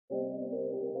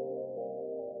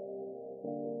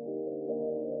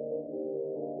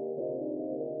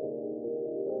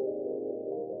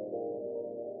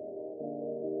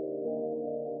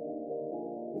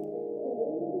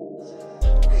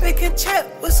Vacant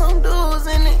Trap with some dudes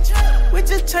in it. We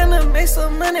just tryna make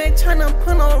some money, tryna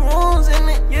put no rooms in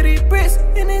it. Yeah, these bricks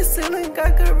in the ceiling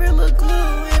got gorilla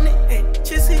glue in it. Hey,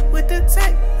 Chissy with the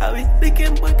tech, I be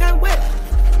thinking but got wet.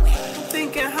 I'm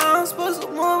thinking how I'm supposed to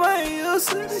move, I ain't used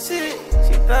to this shit.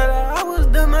 She thought I was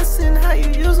dumb, I seen how you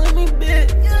using me,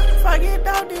 bitch. If I get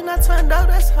out, then I turned out,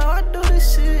 that's how I do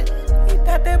this shit. He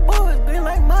thought that boy was been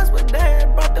like Moss, but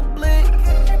dad brought the blick.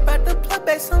 About to plug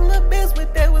back some little bits,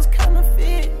 but that was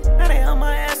counterfeit. Now they on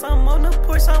my ass, I'm on the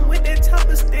porch, I'm with that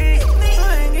chopper stick.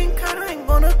 I ain't getting caught, I ain't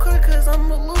gonna court, cause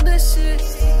I'ma lose that shit.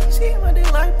 She my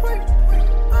dick like pork,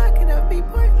 I can never be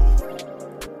pork.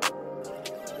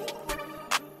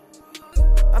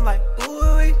 I'm like,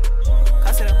 ooh,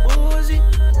 I said I'm bougie.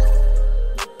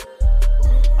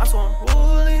 I'm so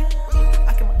unruly,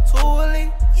 I get my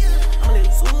toolie. I'm a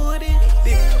little zooty,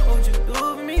 bitch, what would you do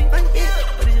for me? Like,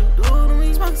 bitch, what did you do to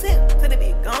me? Smoke sip, till the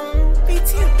bitch gone,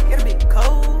 BT, get a bit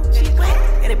cold, she wet,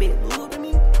 get a bit lube in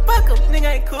me. Fuck em,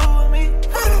 nigga ain't cool with me,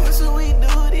 what should we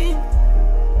do then?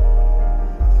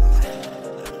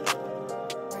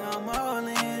 I'm all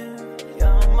in,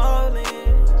 yeah, I'm all in.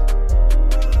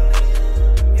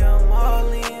 Yeah, I'm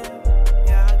all in,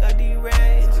 yeah, I got these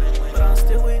rags, but I'm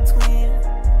still with twins.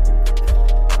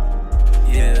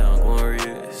 Yeah, I'm going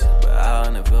rich, but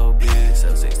I'll never go big.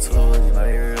 762, you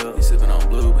like real. You sippin' on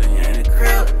blue, but you ain't in the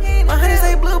crib. My honey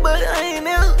say blue, but I ain't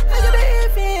never. I got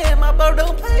the FN, my bro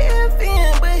don't play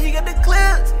FN, but he got the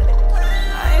clips.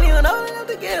 I ain't even old enough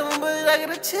to get him, but I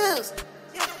got the chips.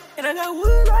 And I got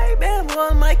wood like bamboo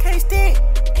on my K-stick.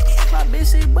 My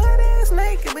bitch, she butt-ass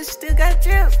naked, but she still got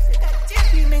drips.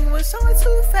 You niggas was showing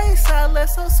two-face, so I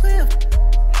left so swift.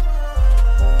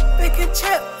 Vacant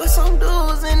Trap with some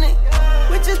dudes in it.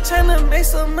 We just tryna make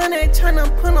some money, tryna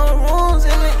put no rooms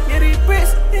in it. Yeah, these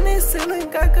bricks in the ceiling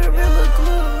got gorilla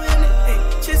glue in it.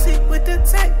 Hey, Chissy with the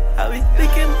tech, I be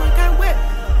thinking but got wet.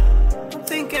 I'm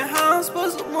thinking how I'm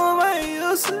supposed to move, I ain't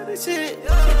used to this shit. She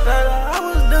thought I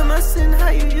was dumb, I seen how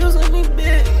you using me,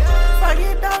 bitch. If I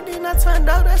get out, then I turned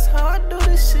out, that's how I do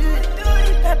this shit.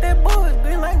 He thought that boy was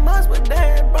been like Moss, but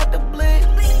dad brought the blick.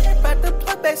 About to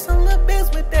plug back some little bits,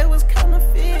 but that was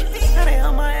counterfeit. Now they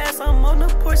on my ass, I'm on the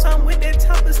porch, I'm with that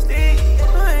chopper stick.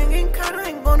 I ain't getting caught, I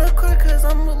ain't gonna court, cause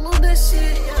I'ma lose that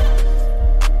shit.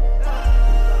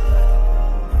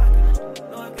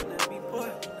 No, I can never be poor.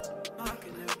 No, I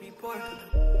can never be poor.